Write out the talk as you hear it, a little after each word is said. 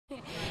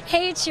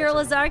Hey, it's Cheryl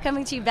Lazar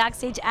coming to you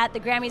backstage at the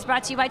Grammys,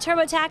 brought to you by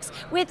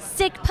TurboTax with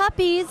Sick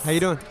Puppies. How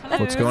you doing?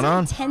 What's going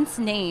on? Intense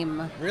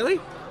name.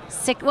 Really?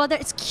 Sick. Well,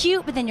 it's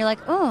cute, but then you're like,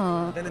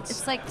 oh, Then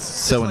it's like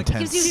So like-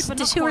 intense. gives you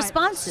two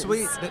responses.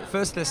 Sweet.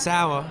 First they're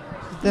sour.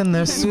 Then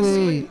they're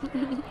sweet.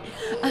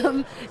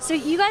 So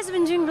you guys have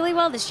been doing really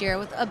well this year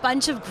with a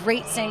bunch of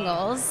great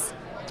singles.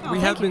 We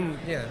have been,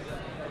 yeah.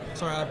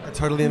 Sorry, I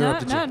totally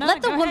interrupted you.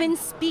 Let the woman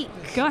speak.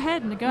 Go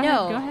ahead. Go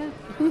ahead.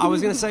 I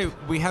was going to say,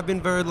 we have been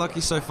very lucky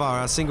so far.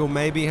 Our single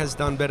Maybe has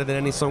done better than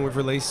any song we've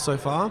released so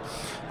far.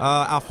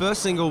 Our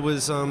first single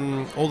was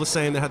All the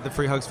Same, that had the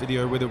Free Hugs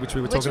video with it, which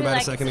we were talking about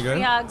a second ago.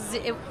 Free Hugs,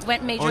 it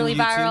went majorly on YouTube,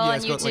 viral on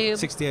it's got YouTube. like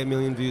 68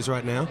 million views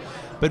right now.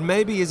 But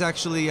Maybe is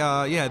actually,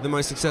 the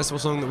most successful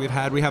song that we've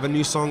had. We have a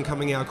new song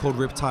coming out called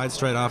Riptide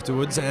straight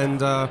afterwards,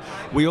 and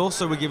we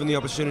also were given the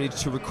opportunity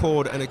to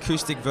record an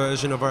acoustic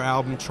version of our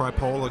album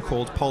Tripolar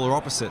called Polar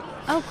Opposite.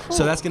 Oh, cool.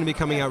 So that's going to be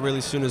coming out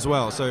really soon as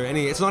well. So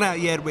it's not out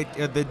yet.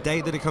 The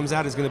date that it comes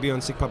out is going to be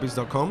on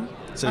sickpuppies.com.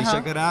 So you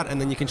check that out, and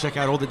then you can check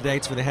out all the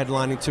dates for the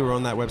headlining tour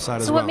on that website as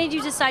well. So what made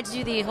you decide to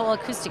do the whole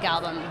acoustic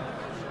album?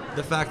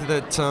 The fact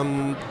that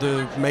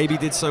the Maybe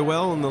did so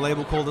well, and the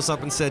label called us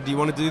up and said, do you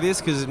want to do this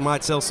because it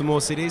might sell some more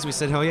CDs? We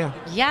said, hell yeah.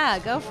 Yeah,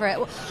 go for it.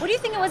 What do you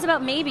think it was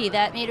about Maybe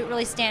that made it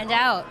really stand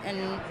out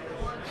and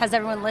has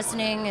everyone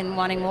listening and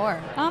wanting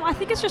more? I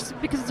think it's just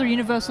because it's a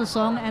universal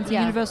song and it's a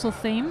universal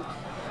theme.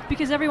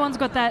 Because everyone's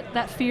got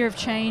that fear of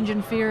change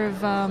and fear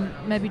of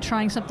maybe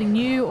trying something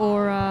new,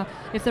 or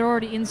if they're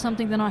already in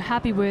something they're not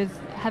happy with,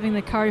 having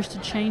the courage to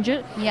change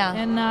it. Yeah.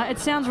 And it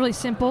sounds really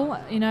simple,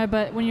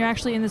 but when you're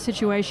actually in the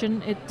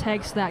situation, it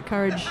takes that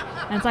courage,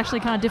 and it's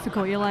actually kind of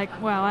difficult. You're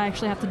like, wow, I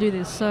actually have to do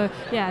this. So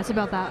yeah, it's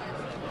about that.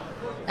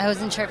 I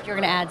wasn't sure if you were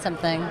going to add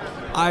something.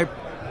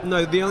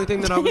 No, the only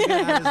thing that I was going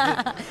to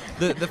add is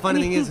that the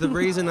funny thing is the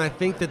reason I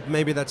think that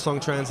maybe that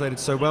song translated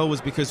so well was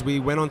because we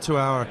went onto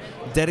our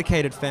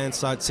dedicated fan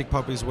site,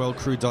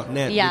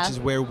 sickpuppiesworldcrew.net, which is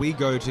where we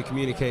go to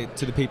communicate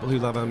to the people who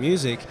love our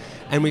music,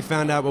 and we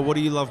found out, well, what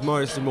do you love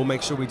most, and we'll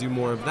make sure we do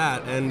more of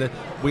that. And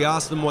we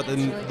asked them what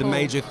the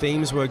major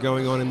themes were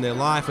going on in their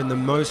life, and the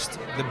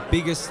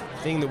biggest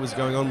thing that was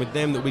going on with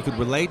them that we could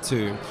relate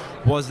to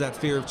was that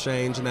fear of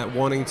change and that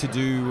wanting to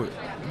do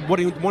what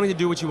you want to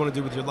do with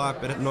your life,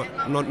 but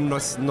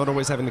not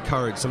always having the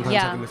courage, sometimes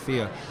having the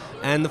fear.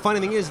 And the funny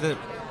thing is that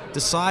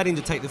deciding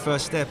to take the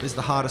first step is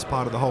the hardest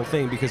part of the whole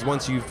thing, because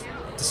once you've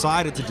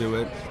decided to do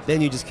it, then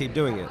you just keep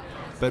doing it.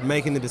 But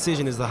making the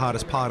decision is the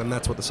hardest part, and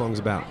that's what the song's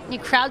about. You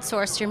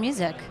crowdsourced your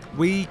music.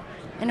 We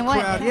in a way.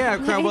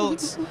 Well,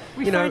 it's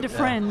we find a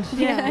friend.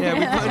 Yeah,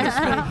 we find a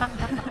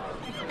friend.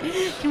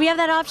 Can we have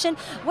that option?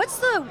 What's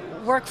the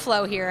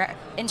workflow here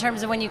in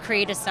terms of when you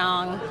create a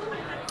song?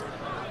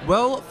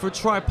 Well, for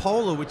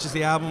Tripolar, which is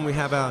the album we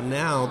have out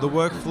now, the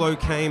workflow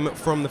came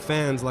from the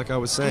fans, like I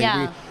was saying.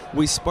 Yeah.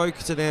 We spoke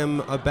to them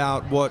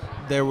about what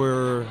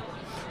the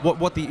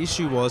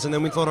issue was, and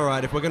then we thought, all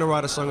right, if we're going to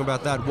write a song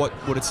about that, what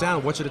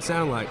should it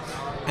sound like?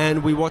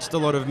 And we watched a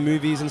lot of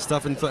movies and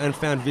stuff and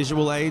found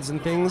visual aids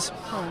and things,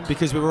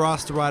 because we were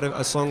asked to write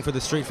a song for the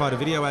Street Fighter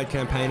video ad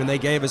campaign, and they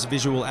gave us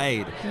visual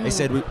aid. They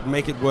said,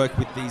 make it work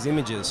with these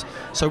images.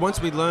 So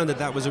once we learned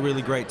that was a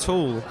really great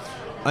tool,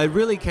 it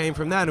really came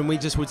from that, and we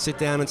just would sit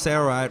down and say,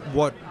 all right,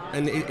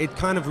 and it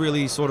kind of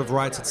really sort of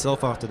writes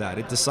itself after that.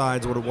 It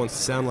decides what it wants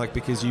to sound like,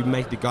 because you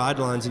make the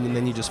guidelines and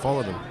then you just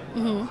follow them.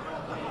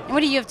 Mm-hmm.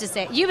 What do you have to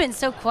say? You've been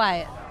so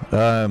quiet.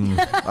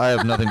 I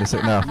have nothing to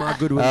say. No. My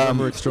good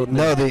number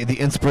extraordinary. No, the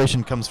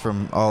inspiration comes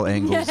from all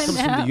angles. It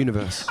comes from the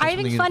universe. Are you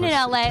having fun in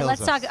LA?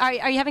 Let's talk. Are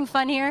you having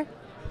fun here?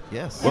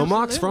 Yes. Well,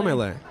 Mark's from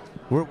LA.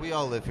 We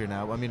all live here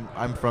now. I mean,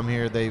 I'm from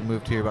here. They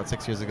moved here about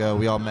 6 years ago.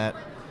 We all met.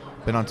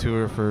 Been on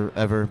tour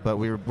forever, but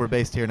we're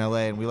based here in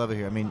LA, and we love it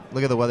here. I mean,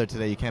 look at the weather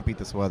today. You can't beat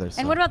this weather. So.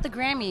 And what about the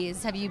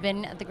Grammys? Have you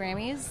been at the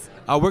Grammys?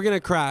 We're gonna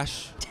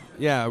crash.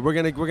 Yeah, we're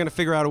gonna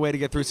figure out a way to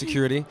get through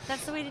security.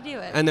 That's the way to do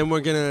it. And then we're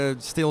gonna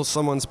steal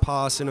someone's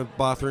pass in a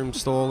bathroom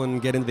stall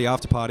and get into the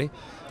after party.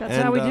 That's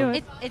how we do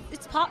it.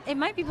 It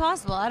might be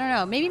possible. I don't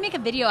know. Maybe make a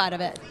video out of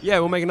it. Yeah,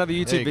 we'll make another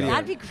YouTube video.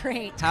 That'd be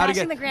great.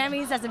 Crashing the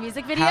Grammys as a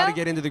music video. How to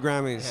get into the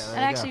Grammys. Yeah,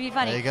 That'd actually be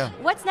funny. There you go.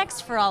 What's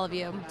next for all of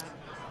you?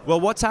 Well,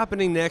 what's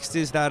happening next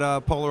is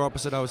that Polar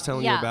Opposite I was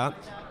telling you about.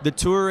 The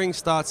touring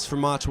starts from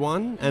March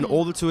 1, and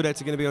all the tour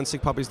dates are going to be on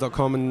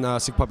sickpuppies.com and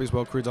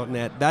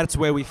sickpuppiesworldcrew.net. That's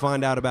where we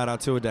find out about our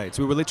tour dates.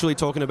 We were literally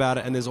talking about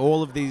it, and there's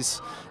all of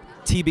these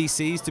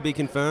TBCs to be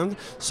confirmed,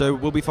 so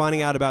we'll be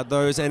finding out about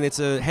those. And it's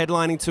a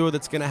headlining tour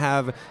that's going to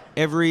have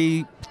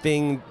everything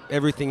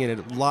in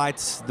it.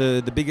 Lights,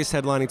 the biggest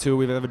headlining tour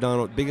we've ever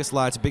done, biggest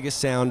lights, biggest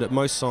sound,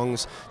 most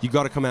songs. You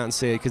got to come out and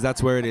see it, because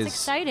that's where it is. It's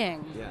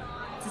exciting. Yeah.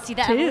 To see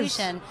that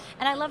evolution.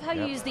 And I love how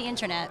you use the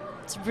internet.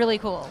 It's really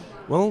cool.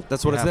 Well,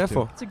 that's what it's there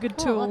for. It's a good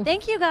Cool. tool. Well,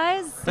 thank you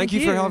guys. Thank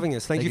you for having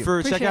us. Thank you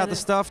for check out the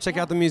stuff, check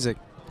out the music.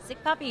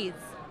 Sick Puppies.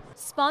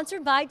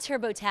 Sponsored by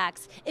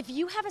TurboTax. If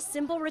you have a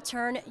simple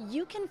return,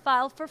 you can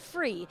file for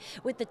free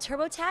with the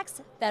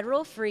TurboTax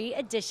Federal Free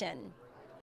Edition.